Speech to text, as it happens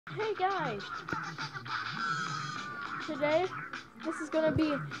Hey guys, today this is gonna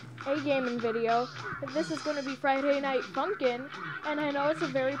be a gaming video. This is gonna be Friday Night Funkin', and I know it's a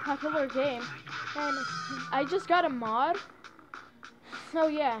very popular game, and I just got a mod. So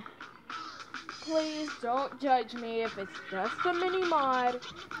yeah, please don't judge me if it's just a mini mod.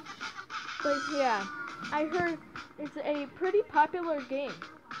 But yeah, I heard it's a pretty popular game,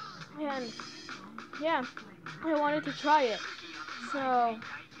 and yeah, I wanted to try it. So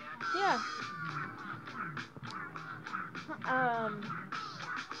yeah, um.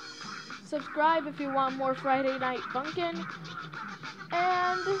 subscribe if you want more Friday Night Funkin',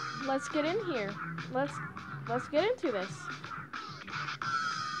 and let's get in here. Let's let's get into this.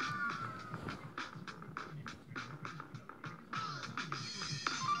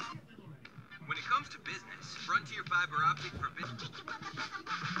 When it comes to business, Frontier Fiber Optic for business.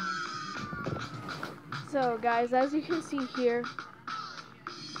 So guys, as you can see here,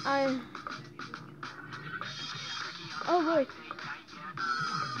 oh look.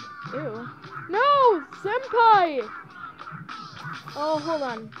 Ew. No, senpai! Oh, hold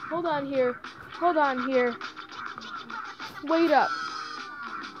on here. Wait up.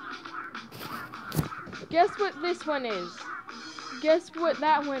 Guess what this one is? Guess what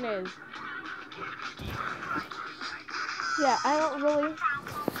that one is? Yeah, I don't really.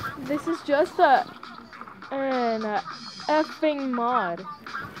 This is just an effing mod.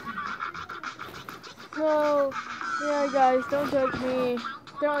 So, yeah, guys, don't judge me.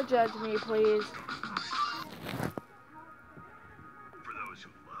 Don't judge me, please. For those who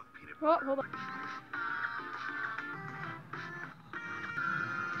love peanut Oh, hold on.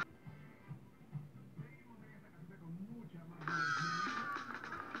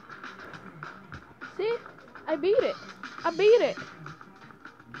 See? I beat it. I beat it.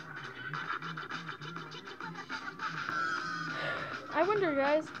 I wonder,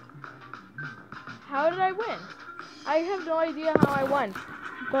 guys, how did I win? I have no idea how I won,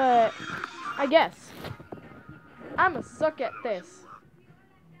 but I guess. I'm a suck at this.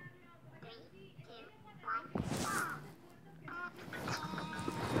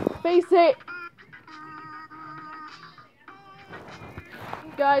 Face it.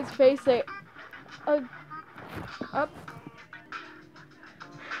 Guys, face it. Up.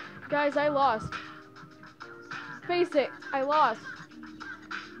 Guys, I lost. Face it. I lost.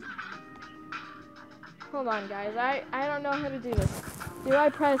 Hold on, guys. I don't know how to do this. Do I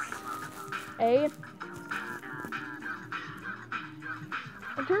press A?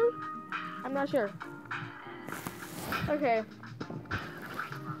 Enter? I'm not sure. Okay.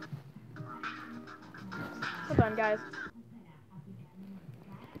 Hold on, guys.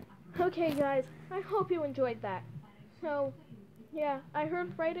 Okay, guys. I hope you enjoyed that. So, yeah, I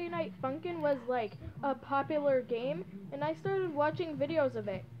heard Friday Night Funkin' was like a popular game, and I started watching videos of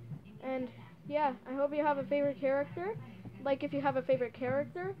it. And yeah, I hope you have a favorite character. Like if you have a favorite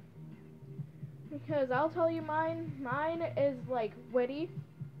character, because I'll tell you mine. Mine is like Witty,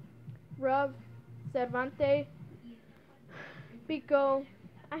 Rub, Cervante, Pico.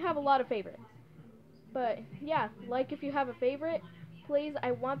 I have a lot of favorites. But yeah, like if you have a favorite, please,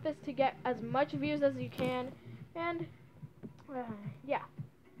 I want this to get as much views as you can. And yeah,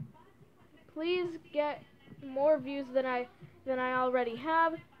 please get more views than I already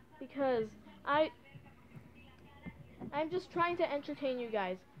have, because I'm just trying to entertain you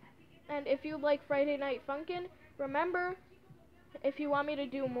guys. And if you like Friday Night Funkin', remember, if you want me to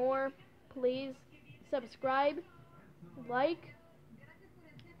do more, please subscribe, like,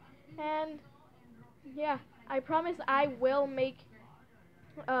 and yeah, I promise I will make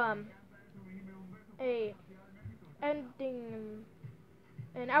a ending,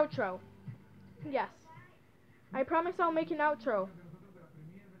 an outro. Yes, I promise I'll make an outro.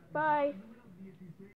 Bye.